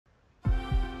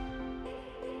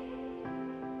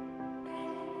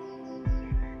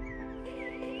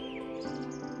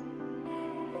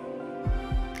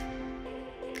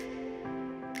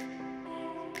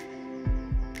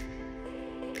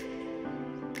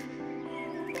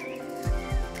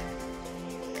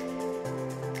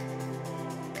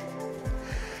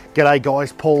G'day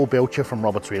guys, Paul Belcher from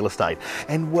Roberts Real Estate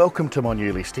and welcome to my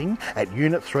new listing at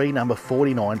Unit 3 number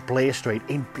 49 Blair Street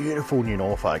in beautiful New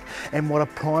Norfolk. And what a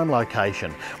prime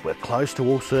location. We're close to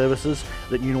all services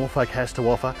that New Norfolk has to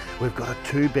offer. We've got a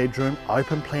 2-bedroom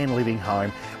open plan living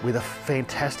home with a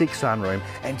fantastic sunroom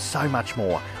and so much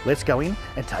more. Let's go in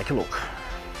and take a look.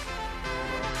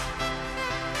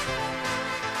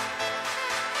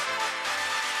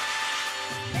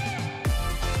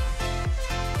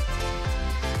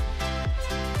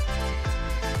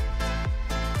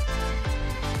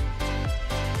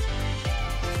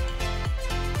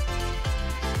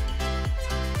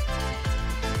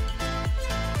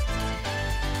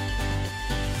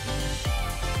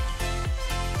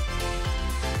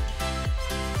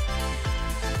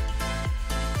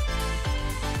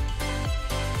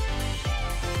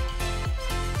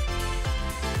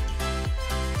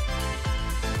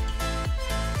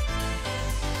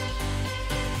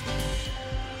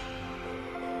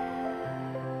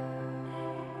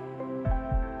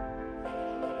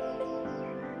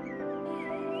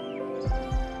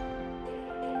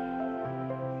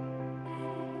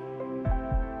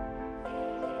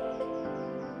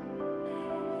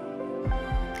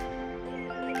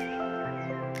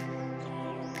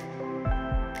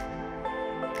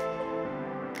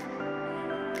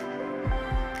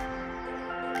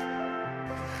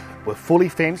 We're fully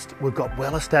fenced, we've got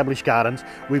well-established gardens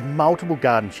with multiple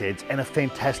garden sheds and a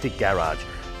fantastic garage,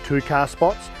 2-car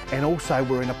spots, and also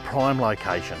we're in a prime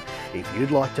location. If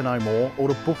you'd like to know more or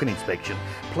to book an inspection,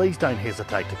 please don't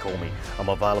hesitate to call me. I'm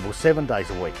available 7 days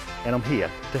a week and I'm here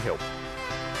to help.